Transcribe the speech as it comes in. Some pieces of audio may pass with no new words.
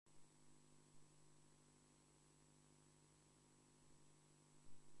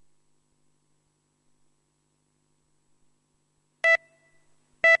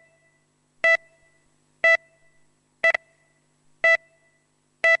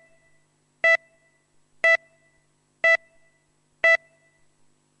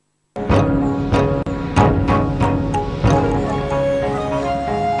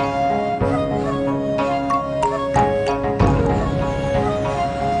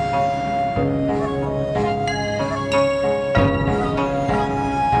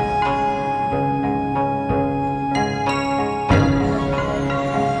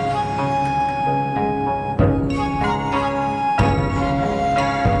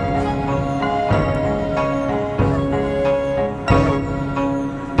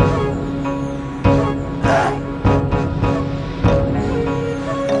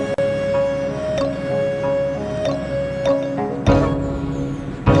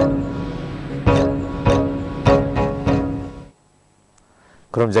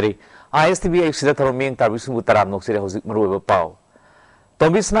Kurumjari, Istv Ayukshida Tharoming Tarbisung Taram Noksire Hosik Maruba Pau.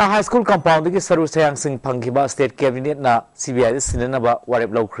 Tombisna High School compound ki Saru Sayang Singh Pangkiba State Cabinet na CBI Sinanaba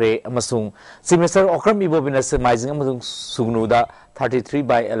Warep Lokre Amasung Semester Okram Ibobina Semizing Amasung Sugnuda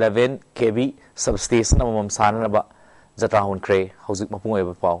 33/11 kV substation Amam Sanaba Zatrahun Kre Hosik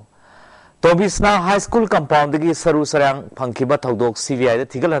Mapung Pau. Tombisna High School compound ki Saru Sayang Pangkiba Taldok CBI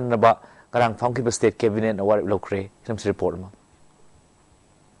Tigalanaba Karang Pangkiba State Cabinet Warep Lokre Here's report.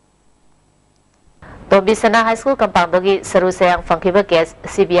 Tombisna High School compound ki Saru Sayang Pangkiba case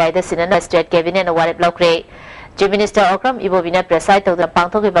CBI the Sinana State Cabinet Warep Lokre Chief Minister Okram Ibobina preside to the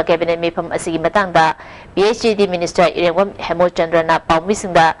Pangtokiba Cabinet Mipam Asigi Matanga PhD Minister Irewam Hemo Chandrana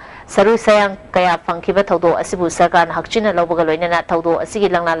Paumisinda Saru Sayang Kaya Pangkiba Todo Asibu Sarkan Hakchina Lobogaloina Todo Asigi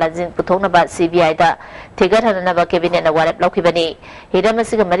Langla Lazin Putonaba CBI da Tigatanaba Cabinet Warep Lokibani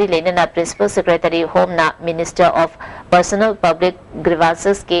Hidamasiga Mari Lena Principal Secretary Home na Minister of Personal Public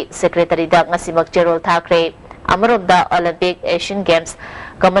Grievances ki Secretary da Ngasimak Gerald Thakre Amarob da Olympic Asian Games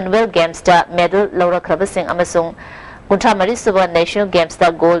Commonwealth Games da medal Laura Krabasing Amasung Kuntra Marisuba National Games da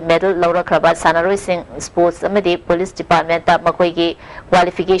gold medal Laura Krabat Sanaroi Singh Sports Amadi Police Department da Makoigi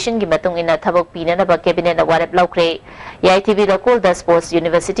qualification gi matung ina thabok pina na ba cabinet na warep laukre ITV local da Sports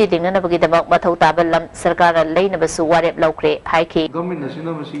University dingna na bagi damak mathau tabalam sarkar lei na basu warep laukre haiki government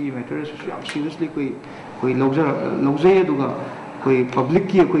national masi matter seriously koi lojai aduga koi public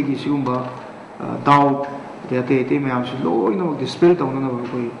ki sigumba doubt te mayam si loi na dispel tauna na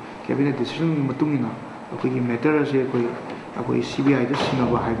koi cabinet decision matungina koi matter se koi CBI da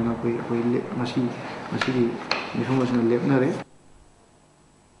sinaba haiduna koi masi information lebna re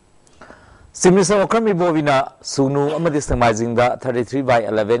Semester Okram Ibobina Sunu Amadi Samizing da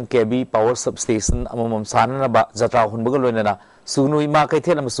 33/11 kV power substation Amam Sanaba Zatra Hunbagaloina Sunu Ima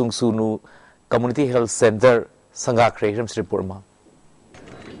Kaithen Amasung Sunu Community Health Center Sangha Creations Report Ma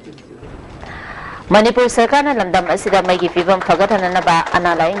Manipur Sarkar na lamdam asida may gifibam fagatanaba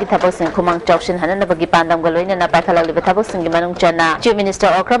analayan gitabosing kumang chaukshin hananaba gipandam galoina na pakalali batabosing gimanung chana Chief Minister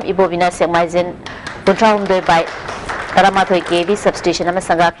Okram Ibobina Semizing Kuntrahumdoy by Taramathoy KV substation nama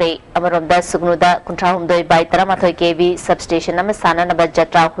Sangakre Amaromda Sugnuda Kuntrahumdoy by Taramathoy KV substation nama Sana na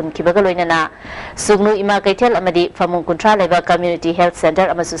Jatra Hun Kibagaloina na Sugnu Ima Kaitel Amadi Famung Kuntra Leba Community Health Center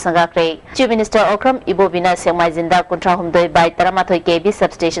Amasu Sangakre Chief Minister Okram Ibobina Semaizinda Kuntrahumdoy by Taramathoy KV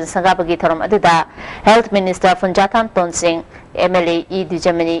substation Sangabagi Thoram Aduda Health Minister Funjatham Tonsing MLA E.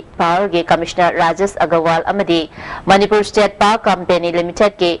 Dijamani Power Ge Commissioner Rajesh Agarwal Amadi Manipur State Power Company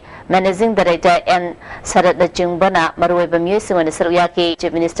Limited Ke Managing Director N. Sarat Lachingbana Marueba Music and Saruyaki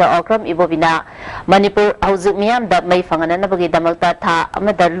Chief Minister Okram Ibobina Manipur Housing Miam da May Fangana Bagi Damalta Tha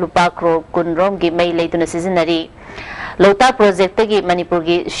Amadar Lupa Kro Kunrom Gi May Laytuna Seasonary Lota Project Gi Manipur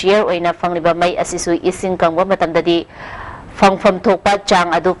Gi Share Oina Fangliba May Asisu Ising Kangwa Matandadi Fangfam Thokpa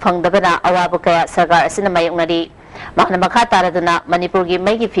Chang Adu Fangdabana Awaba Kaya Sarkar Asina Mayoknadi Makna makha taraduna Manipur gi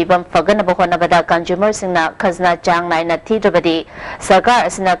mai gi fibam fagana bahona bada consumer singna khazna chang nai na thidrabadi sarkar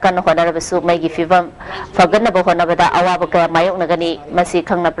asina kan honara basu mai gi fibam fagana bahona bada awaba ka mayok nagani masi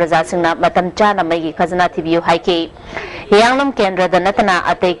khangna praja singna matam chana mai gi khazna thibiu haiki Yangnam Kendra da natana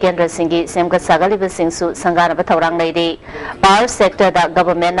atei kendra singi semga sagali basingsu sangana ba thawrang leidi power sector da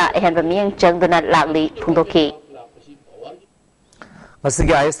government na ehenba mieng changduna lakli phungdoki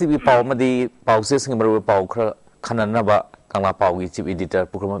Masigi Istv Pau Madi Pau se sing maru Pau khra Kananaba Kangla Pau gi chief editor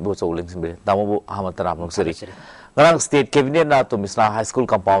Pukrama bo chawling simbe Damobu Hamatara Moksari Ngarang state cabinet na Tombisna high school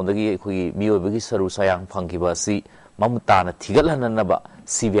compound gi khoi miyo bagi Saru Sayang Pangkiba si mamutana thigalhananaba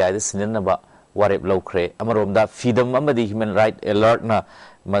CBI da sinanaba warep lokre amaromda freedom amadi human right alert na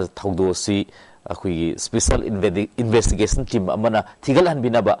ma thawdo si khoi special investigation team amana thigalhan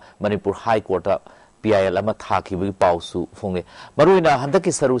binaba Manipur high court PIL ama thaki bagi pausu phonge maruina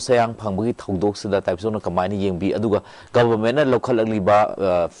handaki Saru Sayang phangbugi thodok sida taipsona kamaini yengbi aduga government na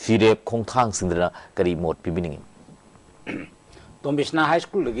lokhalakliba firep khongthang sindra kari mot pibining Tombisna high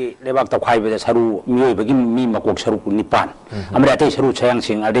school lagi lebak takhai be saru mioi bagi mi makok saru nipan amra tai saru Sayang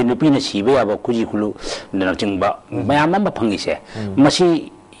sing ade nupi na sibe aba kuji kulu na chingba mayam ma phangi se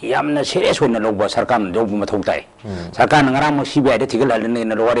masi yamna serious hoina logba sarkar job mathau tai sarkar ngara mo CBI da thigal alne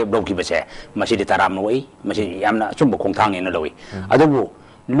na lore block ki base masi de taram noi masi yamna chumbo khongthang ina lowi adubu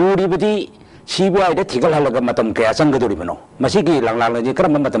luri bidi CBI da thigal halaga matam kaya chang gadori bano masi ki langlang ji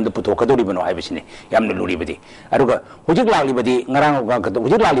karam matam da puto kadori bano hai bisine yamna luri bidi aruga hujik lali bidi ngara ga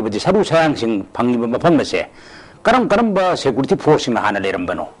hujik lali bidi Saru Sayang sing phangi mafam se karam ba security force na hana leram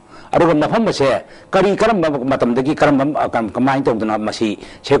bano अरुग मफम से करी करम मतम दगी करम कमाइन तौदना मसी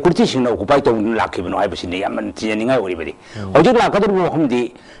security Singh occupy तौदना लाखिबनो हाइबसिने यामन तिजनिंगा ओरिबदि हौजिक लाकदर हमदी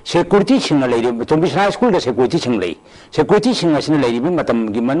security Singh लेरि तोंबिसना school the security Singh लेइ security Singh असिने लेरिबि मतम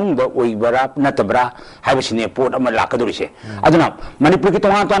गी मनुंग the ओइबरा नतबरा हाइबसिने pot अमा लाकदोरिसे अदुना मणिपुर की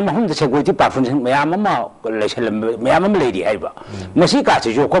तोंगा तोन महम द सेक्युरिटी पार्फन मयाम अमा लेसल मयाम अमा लेरि हाइबा मसी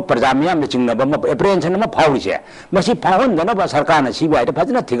कासे जो को प्रजा मयाम द चिंगनब एप्रिहेंशन अमा फाउरिसे मसी फाउंदना बा सरकार न सिबाइ द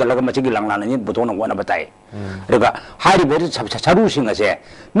फजना थिगलगा मसी गी लांगलान नि बुथोन गना बताए रगा हारि बेर सरू सिंह असे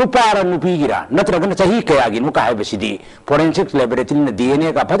नुपारा नुपीगिरा नत्रगन सही कयागी नुका हाइबसिदि फोरेंसिक लैबोरेटरी न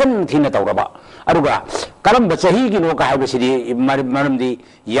डीएनए का फजन थीन तौरबा अरुगा करम सही गी नुका हाइबसिदि मरमदि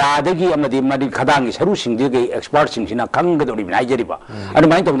यादगी अमदि मदि खदांगी सरू सिंह दि एक्सपर्ट सिंह सिना खंगदोरि नाइजरिबा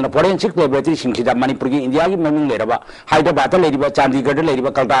अदुमाइन तौदना फोरेंसिक लैबोरेटरी सिंह सिदा मणिपुर की इंडिया की ममिंग लेरबा हैदराबाद लेरिबा चंडीगढ़ लेरिबा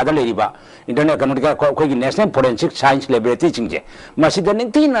कलकत्ता लेरिबा इंटरनेट कनोडिका कोई national forensic science laboratory Singh जे मसिदा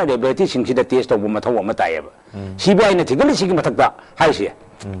निंतीना लैबोरेटरी सिंह सिदा टेस्ट तौब मथौ अमा तायबा सीबीआई ने थिगली सिगी मथक्ता हाइसे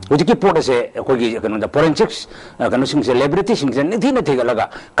हुजिकी पोर्ट से कोई कनो फोरेंसिक्स कनो सिंह से लैबोरेटरी सिंह से निथि न थिगलगा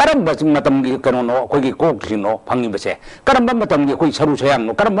करम मतम की कनो नो कोई कोक सिनो फंगी बसे करम मतम की कोई सरू सयांग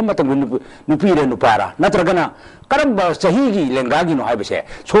नो करम मतम नुपीरे नुपारा नत्रगना करम सही की लेंगागी नो हाइबसे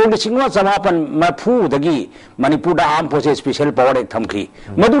सोंग सिंगवा समापन मफू दगी मणिपुर दा आर्म फोर्सेस स्पेशल पावर एक थमखी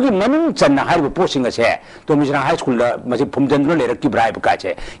मधुगी मनुंग चन्ना हाइब पोसिंग से तो मिजरा हाई स्कूल दा मसी फुमजंद्र लेरकी ब्राइब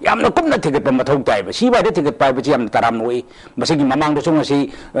काचे यामना कुमना थिगत मथौ ताइब सीबाइ दे थिगत पाइब ची यामना तराम नोई मसीगी ममांग दो सोंग सी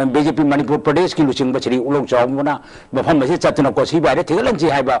बीजेपी मणिपुर प्रदेश की लुचिंग बचरी उलोक चावना मफम मसी चतना को सीबाइ दे थिगलन जी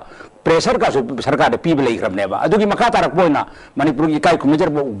हाइबा प्रेशर का सरकार पीब लेख्रबनेबा अदुगी मखा तारकपोइना मणिपुर की काई कुमजर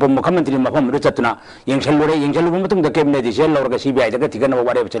मुख्यमंत्री मफम रु चतना येंगसलुरे येंगसलुब मतुंग द कैबिनेट दिसे लौरगा सीबीआई दगा थिगन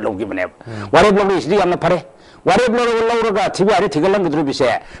वारे बचे लौगी बनेबा वारे ब्लॉग इसदी यामना फरे वारे ब्लॉग लौरगा सीबीआई थिगलन गदरु बिसे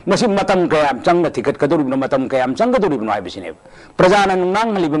मसी मतम कयाम चंग थिगत कदरु मतम कयाम चंग दरु बनो हाइबसिने प्रजाना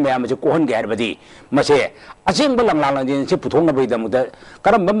नांग लिब मयाम जे कोहन गे हरबदी मसे असेंग बलंगलांग जे से पुथोंग नबई दमुद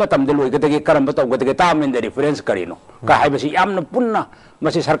करम मतम दे लोइगदगे करम तौगदगे तामिन द रेफरेंस करिनो का हाइबसी यामना पुन्ना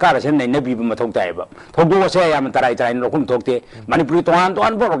मसी सरकार से नैनबी मथौ ताइबा थौदो से याम तराई तराई लोखुम थोकते मणिपुर तोहान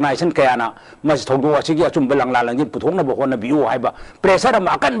तोहान ऑर्गेनाइजेशन कयाना मसी थौदो असिगी अचुम लंगलांग जे पुथोंग बो होन बियो हाइबा प्रेशर अम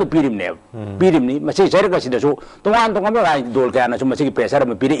अकन पिरिमने पिरिमनी मसी जरगा सिदसु तोहान तोहान राइ दोल कयाना सु मसी प्रेशर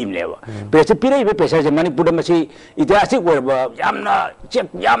अम पिरिमनेबा प्रेशर पिरिबे प्रेशर जे मणिपुर मसी ऐतिहासिक ओइबा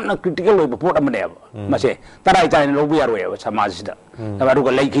यामना क्रिटिकल ओइबा पोट अमनेबा मसी तराई तराई लोबु यारोयबा समाज सिदा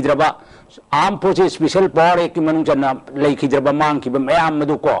तबारुगा लैखिद्रबा आर्म फोर्सेस स्पेशल पावर एक मनुंग चना लैखिद्रबा मांगखिबा मयाम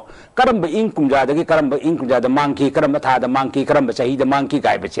मदु को करम इंग कुमजादगी करम इंग कुमजाद मांगखि करम थादा मांगखि करम सहीदा मांगखि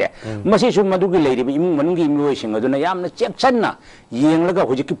गायबसे मसी सु मदुगी लैरिबा इमुंग मनुंगी मियोइसिंग अदुना यामना चेक्सन्ना येंगलगा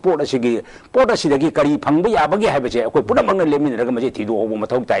हुजिकी पोट असिदगी करी फंगबा याबगे हाइबसे अखोय पुनमंगना लेमिनरगा मजे थिदो होबो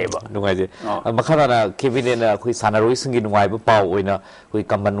मथौ ताइबा नुगाइजे मखाना कैबिनेट ना अखोय सानारोइ सिंगी नुगाइबा पाव ओइना अखोय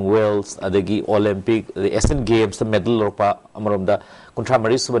Commonwealth अदगी Olympic Asian games medal लोरपा अमरोमदा कुंट्रा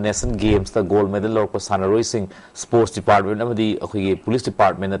मरीसुब national games the gold medal लोरपा सानारोइ Singh sports department अमदी अखोय police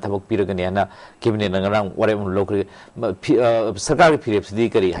department थबक पिरगने ना कैबिनेट नंगरांग वरे लोकरे सरकार के फिरेपसिदी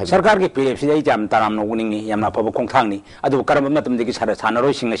करी सरकार के फिरेपसिदी जाम ताराम नोगनिंग यामना फब खोंथांगनी अदु करम मतमदगी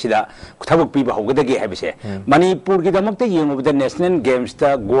सानारोइ सिंग सिदा थबक पिबा होगदगे हाइबसे मणिपुर की दमकते येंगबद national games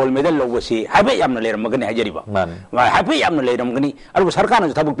the gold medal लोबसी highway यामना लेरमगने हाजरिबा highway यामना लेरमगनी अरु सरकार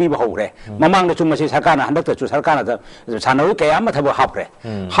न थबक पिबा होग्रे ममांग द चुमसी सरकार न हंदक च सरकार न सानारोइ कयाम थब हाफ्रे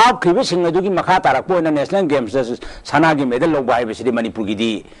हाफ खिबे सिंग अदुगी मखा तारकपोइना नेशनल गेम्स सना की मेडल लोबा हाइबसिदी मणिपुर की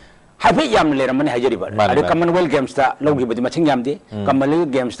दी हाइफे याम लेरमने हाजरिबा अरे कॉमनवेल्थ गेम्स ता लोगिबदी मछिंग यामदे कॉमनवेल्थ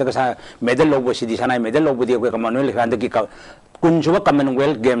गेम्स ता सा मेडल लोबसिदी सना मेडल लोबदी को कॉमनवेल्थ खानदकी कुंजुवा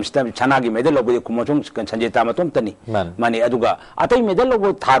कॉमनवेल्थ गेम्स ता सना की मेडल लोबदी कुमचुंग संजय तामतोम तनी माने अदुगा अतै मेडल लोब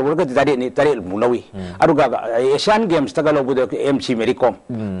थारवरगा दारे नि तारे मुलवी अदुगा एशियन गेम्स ता लोबदी एमसी मेरी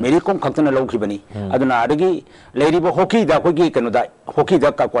कॉम खक्तना लोखिबनी अदुना अदगी लेरिबो हॉकी दा कोगी कनुदा हॉकी दा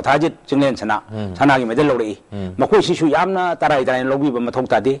का कोथाजे चिंगलेन सना की मेडल लोरई मखोय सिसु यामना ताराई ताराई लोबिबा मथौ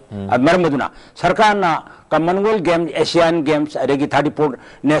तादे मरमदुना सरकार ना Commonwealth games Asian games अदगी 34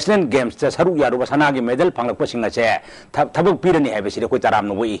 national games ता सरुक यारुबा सना की मेडल फंगलकपा सिंग से थबक पिरनी हाइबसिदे कोई ताराम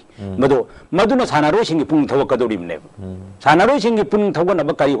नोई मदुना सानारोइ सिंगी पुंग थवकदोरिबने सानारोइ सिंगी पुंग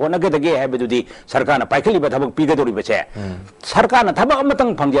थवगनब करी होनगदगे हाइबदुदी सरकार ना पाइखलिबा थबक पिगदोरिबसे सरकार ना थबक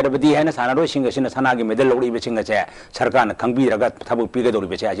अमतंग फंगजरबदी हैना सानारोइ सिंग सिना सना की मेडल लोरिबा सिंग से सरकार ना खंगबिरगा थबक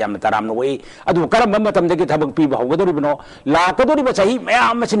पिगदोरिबसे याम ताराम नोई अदु करम मतमदगी थबक पिबा होगदोरिबनो लाकदोरिबा सही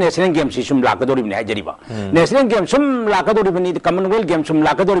मयाम मसि नेशनल गेम्स सुम लाकदोरिबने हाजरिबा नेशनल गेम सुम लाकदोरिबनी कॉमनवेल्थ गेम सुम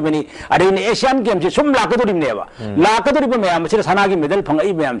लाकदोरिबनी अरे एशियन गेम सुम लाकदोरिबनेबा लाकदोरिबा मयाम से सना की मेडल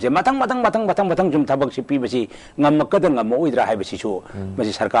फंगई मयाम से मतंग जुम थबक से पीबसी ngमकद ngमोइद्रा हाइबसिसु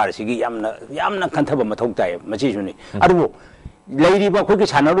मसि सरकार सिगी यामना खंथब मथौ ताय मसिसुनी अदु लेरीबा कोई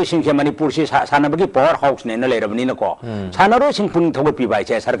सानरो सिंह के मणिपुर से सानबा की पावर हाउस ने न लेरबनी न को सानरो सिंह पुन थोग पिबाय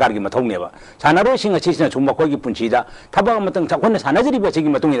छे सरकार की मथौनेबा सानरो सिंह असिसना सुम कोई की पुंसीदा थबक मतंग थखोन सानजरिबा सिगी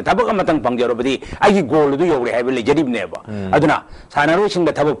मतुंग थबक मतंग पंगजरबदी आगी गोल दु योरे हाइबे लेजरिबनेबा अदुना सानरो सिंह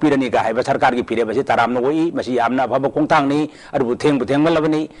द थबक पिरनी का हाइबा सरकार की पिरेबा से ताराम नगोई मसी यामना फब कोंगतांगनी अरबु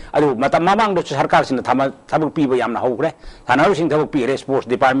थेंगमलबनी अरु मतम मामांग दु सरकार सिन थबक पिबा यामना हौग्रे सानरो सिंह थबक पिरे स्पोर्ट्स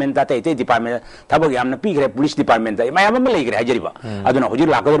डिपार्टमेंट दा ते डिपार्टमेंट थबक यामना पिग्रे पुलिस डिपार्टमेंट दा मायाम म लेग्रे हाजरिबा अदुना हुजि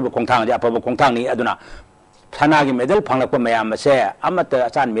लाकदर कोंगतांग जे अपब कोंगतांगनी अदुना सनागी मेडल फंगलप मैम से अमत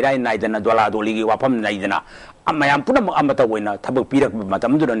अचान मिराई नाइदना दोला दोली वाफम नाइदना मैम पुनम अमत ओइना थबक पीरक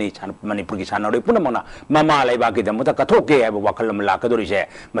मतमदुरनी मणिपुर की सानरे पुनमना ममा लेबाकी दमत कथोके है वखल लाकदोरिसे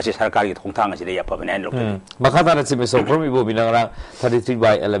मसे सरकार की खोंगथांग से याफबने लोक मखादाना चिमे सोक्रम इबो बिनंगरा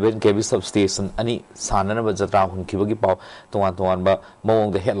 33/11 केबी सब स्टेशन अनि सानना बजत्रा हुनखिबगी पाव तोवान तोवान बा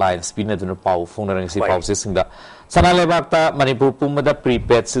मवंग द हेडलाइंस पिनदुना पाव फोंगरंग सि पाव से सिंगदा सना लेबाकता मणिपुर पुमदा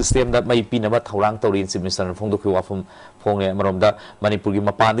प्रीपेड सिस्टम दा मई पिनबा थौरांग तौरिन चिफ मिनिस्टर फोंदोखि वाफम फोंगे मरमदा मणिपुर की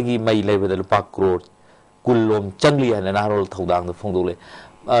मपानदगी मई लेबदा लुपा करोड़ कुल्लोम चंगली है नारोल थौदांग फोंदोले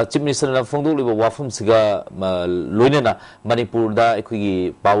चिफ मिनिस्टर फोंदोलिबा वाफम सिगा लोइनना मणिपुर दा एखुगी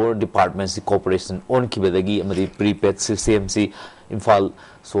पावर डिपार्टमेंट सि कोऑपरेशन ऑन किबदगी अमदी प्रीपेड सिस्टम सि इम्फाल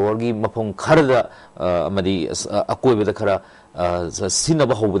सोरगी मफम खरदा अमदी अकोइबदा खरा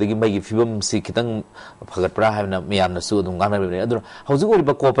सिनबा हौबदगी मई फिबम सि खितंग फगतप्रा हायना मियामनसु अदुम गानबने अदुना हौजिक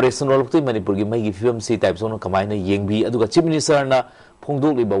ओरिबा कोऑपरेशन रोलक्ति मणिपुर की मई फिबम सि टाइप सोनो कमाइना येंगबी अदुगा चिफ मिनिस्टर ना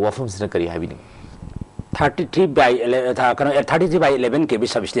फोंदोलिबा वाफम सिना करी हाबिनी 33/11 के भी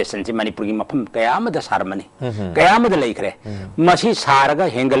सब स्टेशन से मणिपुर की मफम कयामद सारमनी कयामद लेखरे मसी सारगा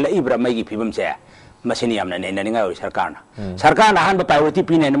हेंगल इब्रा मई की फिबम से मसीनी यामना नेनिंगा सरकार अहान प्रायोरिटी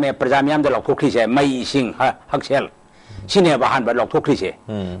पीने में प्रजा मियाम द लौथोखी से मई सिंह हक्सेल सिने बहान बा लौथोखी से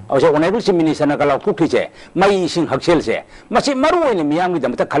औसे ऑनरेबल चिफ मिनिस्टर का लौथोखी से मई सिंह हक्सेल से मसी मरु ओइने मियाम की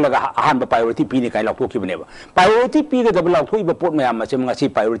दमत खलगा अहान प्रायोरिटी पीने का लौथोखी बनेबा प्रायोरिटी पीगे दब लौथोइबा पोट मयाम मसे ngasi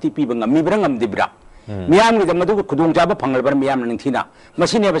प्रायोरिटी पीबा ngami ngamdibra मियाम की दमदु खुदोंग जाबा फंगलबर मियाम नंगथिना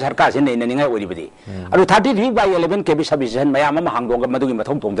मसीने सरकार से नेनिंगा ओरिबदी अरु 33/11 के भी सब स्टेशन मयाम म हांगदोंग मदुगी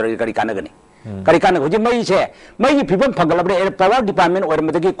मथौं तोंगदरी करी कानगनी करिकान हुजी मई से मई की फिबम फंगलबरे पावर डिपार्टमेंट और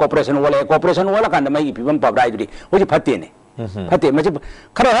मदगी कॉर्पोरेशन वाला कांद मई की फिबम पबराइदुरी हुजी फतेने फते मजे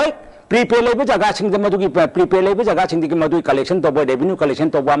खरे है प्रीपेड लेबे जगह सिंग मदुगी प्रीपेड लेबे जगह सिंग की मदुगी कलेक्शन तब रेवेन्यू कलेक्शन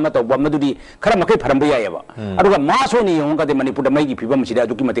तब मदुदी खरा मखै फरम यायबा अरुगा मासो नि योंगा दे मणिपुर मई की फिबम सिदा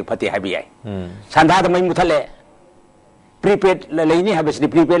दुकी मते फते हाबि याय संधाद मई मुथले प्रीपेड लेनी हबसि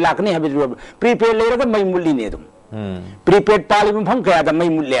प्रीपेड लाकनी हबसि प्रीपेड लेरगा मई मुल्ली ने दुम प्रीपेड पाली मफम कया द मई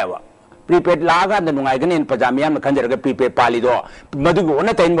मुल्लेवा प्रीपेड लागा द नुंगाइगने पजामिया में खंजरगा प्रीपेड पालीदो मदुगी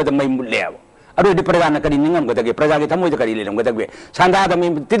ओना तैन मद मई मुल्लेवा अरुदी प्रजा न करी निंगम गदगे प्रजा के थमोय करी लेलम गदगे सांदा दमी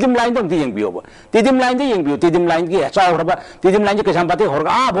तिदिम लाइन दम तियंग बियो तिदिम लाइन की चावरबा तिदिम लाइन के कसांपाते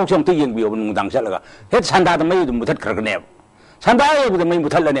होरगा आ भोक्सम तियंग बियो नुंगदांग चलगा हे सांदा दमै दुम मुथत खरगने सांदा ये मै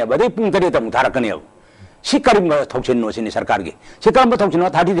मुथलने बदे पुंग तरे तम थारकने सिकरिम थौचिनो सिनी सरकार की सिकरम थौचिनो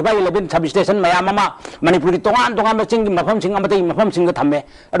 33/11 सब स्टेशन मयाम मा मणिपुर की तोंगान चिंग मफम सिंग अमते मफम सिंग थम्मे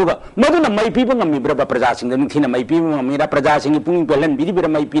अरुगा मदुना मई पीब ngamiब्रा प्रजा सिंग निथिना मई पीब ngamiरा प्रजा सिंग पुंग पेलन बिरिबिरा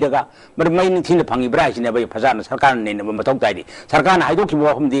मई पीरगा मर मई निथिना फंगिब्रा हिने बई फजाना सरकार ने मथौ ताइदि सरकार हाइदो की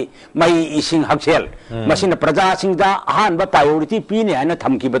बहमदि मई इसिंग हक्सेल मसिना प्रजा सिंग दा अहान बा प्रायोरिटी पीने हाना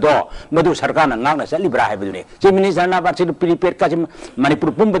थमकिबदो मदु सरकार न ngakna चलिब्रा हाइबदुने चिफ मिनिस्टर ना बाछि प्रीपेड का मणिपुर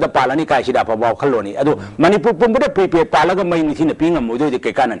पुंबदा पालनी काइसिदा पाव खल्लोनी अदु मणिपुर पुंबदा प्रीपेड पालगा मई निथिना पिंग मोदोदि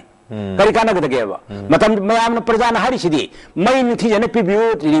के काननी करी काना गदगेबा मतम मयाम प्रजा हारिसिदी मई निथि जने पिबियो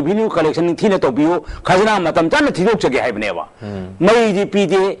रेवेन्यू कलेक्शन निथिना तोबियो खजना मतम चान थिदोक चगे हाइबनेबा मई जी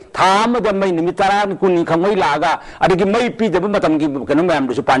पीदे थाम द मई निमित 10 कुनि खंगoi लागा अदगी मई पीदब मतम की कनो मयाम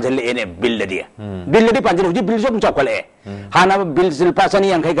दुसु पांजले एने बिल दि पांजले हुजी बिल जो चौकले हाना बिल सिल्पा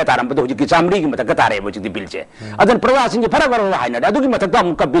सनी अंखै का तारम बदो हुजी की चामरी की मत का तारे बो जी बिल से अदन प्रजा सिंह फरक फरक हाइना अदुगी मत दा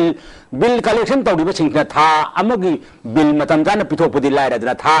मुका बिल कलेक्शन तौदिबा सिंह था अमगी बिल मतम जान पिथोपदि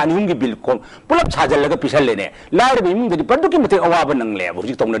लाइरदना था की बिल को पुलप साजल पिसलेने लाइर इमुंगदी पदुकी मते अवाब नंगले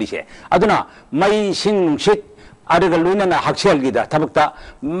हुजी तौनरिसे अदुना मई सिंह नुंसित अदुगा लोइना हक्सेलगिदा थबक्ता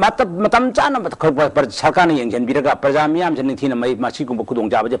मतम चाना सरकार ने यंजनबिरगा प्रजा मियाम से निथिना मई मासिगुम खुदोंग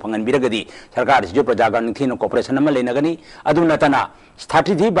जाबजे फंगनबिरगदी सरकार से जो प्रजा गा निथिना कोऑपरेशन अमा लेनगनी अदुना तना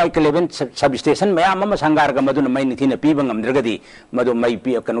 33/11 सब स्टेशन मयाम अमा संगारगा मदुना मई निथिना पीबा ngamद्रगदी मदु मई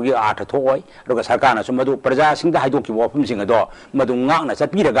पी कनुगी आठ थोय अदुगा सरकार ना मदु प्रजा सिंग हाइदोकी वफम सिंग दो मदु ngakna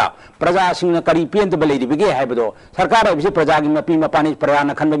चपीरगा प्रजा सिंग करी पेंदब लेदिबगे हाइबदो सरकार हाइबसे प्रजा की मपी मपानी प्रजा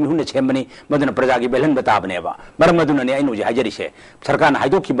न खनबमी हुने छेमबनी मदुना प्रजा की बेलन बताबनेबा मरम मदुनने आई नोजे हाजरिसे सरकार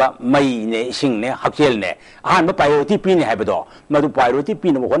हाइदोखिबा मई ने इसिंग ने हकेल ने अहान प्रायोरिटी पीने हाइबदो मदु प्रायोरिटी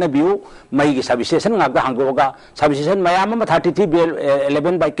पीने होने बिउ मई की सबस्टेशन गाक हांगोगा सबस्टेशन मयाम 33 बिल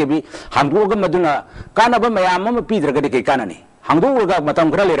 11 बाइक के भी हांगोगा मदुना कानबा मयाम पीद्रगदि के काननी हांगदोगा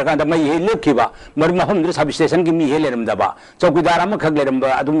मतम खरा लेरकांदा मई हे लेखिबा मर महम सबस्टेशन की मी हे लेरमदबा चौकीदार अमा खग लेरमबा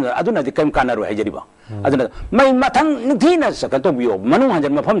अदुना दि कम कानरो हाजरिबा अदुना मई मथंग निथीना सकतो बियो मनु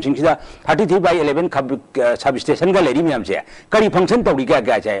हंजन मफम सिंगसिदा 33/11 खब सबस्टेशन का लेरी मियाम से करी फंक्शन तौरी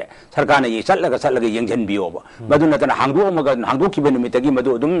क्या छे सरकार ने ये चलगा यंगजन बियो मदुना तना हांगदो खिबे निमितगी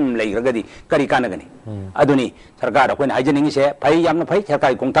मदु अदुम लेरगदी करी कानगनी अदुनी सरकार अखोइन हाजनिंगी से फै यामना फै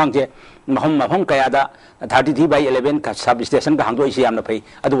सरकार कोंतांग से महम कयादा 33/11 का सबस्टेशन का हांगदो इसे यामना फै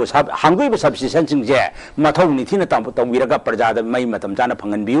अदु हांगदो सबस्टेशन सिंगजे मथौ निथीना तौबिरगा प्रजादा मई मतम जाना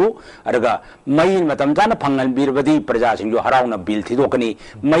फंगन बियो अरगा मई मतम जाना फंगन बिरबदी प्रजा सिंगो हराउना बिल थिदोकनी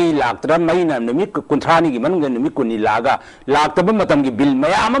मई लाक्तरा मई ना निमित कुंथ्रानी की मनुंग निमित कुनी लाक्तब मतम की बिल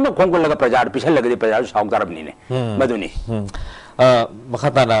मयाम म खोंगोलगा प्रजा पिछल लगदी प्रजा साउदारबनी ने मदुनी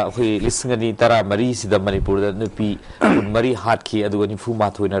मखाताना हुई लिसंगनी तरा मरी सिदा मणिपुर नुपी मरी हाट की अदुगा निफु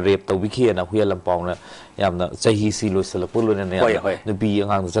माथोइना रेप तौबिखी ना हुया लंपाउना यामना चाही सी लोइसलपु लोने नुपी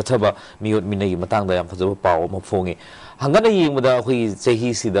अंगांग जथबा मियोट मिनगी मतंगदा याम फजबा पाव म फोंगे हंगना येंगबदा हुई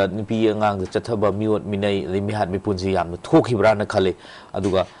चाही सिदा नुपी अंगांग जथबा मियोट मिनै लिमिहाट मिपुंजी यामना थोखिब्राना खले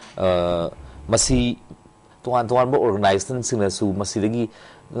अदुगा मसी तोान बा organisation सिंगसु मसीदगी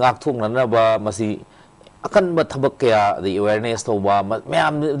ngakthongnaba masi akan ba thabak kaya the awareness to ba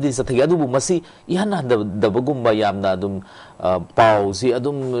mayam di sa thagi adu masi ihan da bagumba yamna adum pau si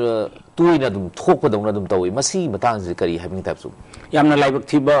adum tuina adum thokpa dongna adum tawi masi matang si kari having type su yamna laibak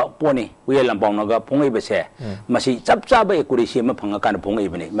thiba pone uye lampau naga pongai bese masi chap chaba accuracy ma phanga kan pongai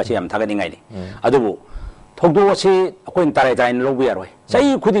bane masi yam thagani ngai ni adubu थोदो से अखोइन तारे ताइन लोबु यारोय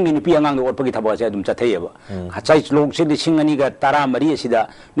सही खुदिंग निपी अंगांग दो ओटपगी थबा से दुम चथैयबा हाचाइ लोग से लिसिंग अनि गा तारा मरी सिदा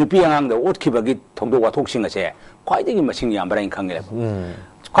निपी अंगांग दो ओटखिबगी थोदो वाथोकसिंग से ख्वाइदगी मसिंग यामराइन खंगले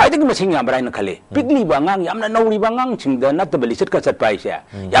ख्वाइदगी मसिंग यामराइन खले पिगली बांगांग यामना नौरी बांगांग सिंगदा नतबली सिट का चटपाइ से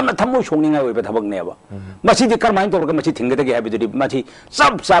यामना थमो सोंनिंग ओइ बा थबक नेबा मसी दि करमाइन तोरगा मसी थिंगदगे हाबिदि मसी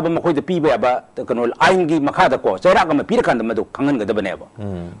सब सब मखोइ द पीबा याबा कनो आइन गी मखा द को चैरा गा म पीरखान द मदु खंगन गदबनेबा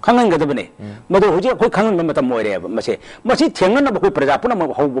खंगन गदबने मदु हुजे खोइ खंगन मतम मोइरे मसे मसी थेंगन न खोइ प्रजा पुन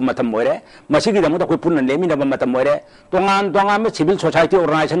हौब मतम मोइरे मसी गी दमु द खोइ पुन लेमि न मतम मोइरे तोंगान में सिविल सोसाइटी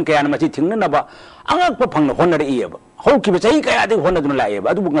ऑर्गेनाइजेशन कया न मसी थिंगन न बा अंगक फंग होनर इयबा हौकिबा चै कया दि होनदुन लाएबा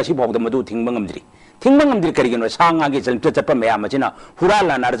अदु ngasi फाउद मदु थिंगबा ngamdri karigino sanga gi chapa mayam machina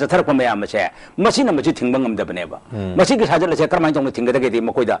hurala nar jathar mayam mache masina machi thingba ngamdabane ba masi gi sajal se karmai tong thingga ge de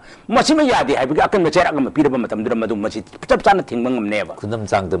makoida masi ma yadi hai bi akan mache agam pirba matam dura madu machi chap chana thingba ngamne ba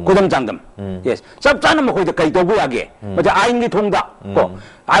kudam changdam yes chap chana makoida kai to bu yage maja aing gi thongda ko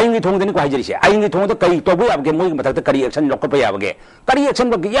aing gi thongda ni ko hajiri se aing gi thongda kai to bu yage moi matak ta kari action lokka pa yage kari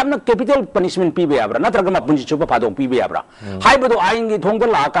action ba yamna capital punishment pi be yabra natraga ma punji chupa phadong pi be yabra hai bado aing gi thongda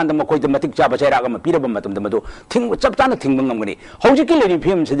la kan da makoida matik cha ba chera agam pirba matam da madu thing chap chana thingba ngamgani hauji ki leni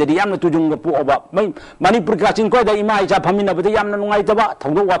film se de yamna tujung ga pu oba mai manipur ka ching ko da ima isa phamina ba yamna nungai ta ba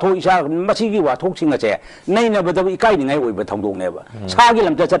thongdo wa tho isa masi gi wa thok singa che nei na ba da ikai ni ngai oi ba thongdong ne ba sa gi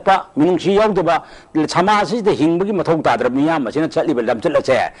lam cha chat pa minung si yaw da ba chama si de hing ba gi mathong ta dra mi yam ma sina chatli ba lam chat la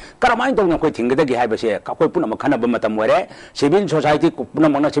che karamai tong na koi thing ga gi hai ba se ka koi puna ma khana ba matam ware civil society ku puna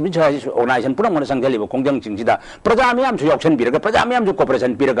ma civil society organization puna ma sang gali ba kongjang ching ji da praja mi yam su option bi ra praja mi yam su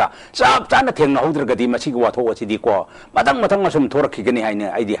cooperation bi ra chap chana theng na hodra ga di masi gi wa tho chi di ko matang asum thorak ki gani hai ne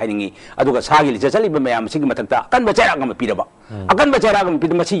ai di hai ni aduga sa gi chatli ba mayam si gi matak ta kan ba chera ga ma pi ra ba akan ba chera ga ma pi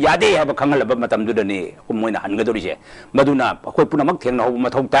masi yade ha ba khangal ba matam du da ne ko moina han ga dori je maduna koi puna mak theng na ho ma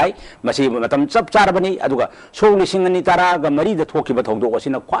thong tai masi matam chap char ba ni aduga so ni singani tara ga mari da thoki ba thong do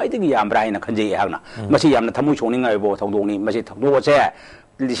sina khwai de gi yam ra ina khanje ha na masi yamna thamu choni ngai bo thong do ni masi thong do che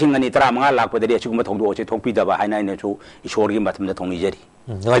lisingani tara manga lak pa de chi kuma thong do che thong pi da ba hai nai ne chu ishor gi matam da thong ni jeri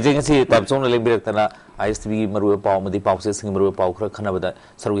ngai jeng si tab chong le birak tana ISTV maru paw madi paw se sing maru paw khra khana bada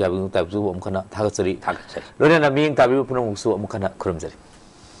saru ya bi tab ju om khana thagat sari lone na ming tabi punam su om khana khurum jari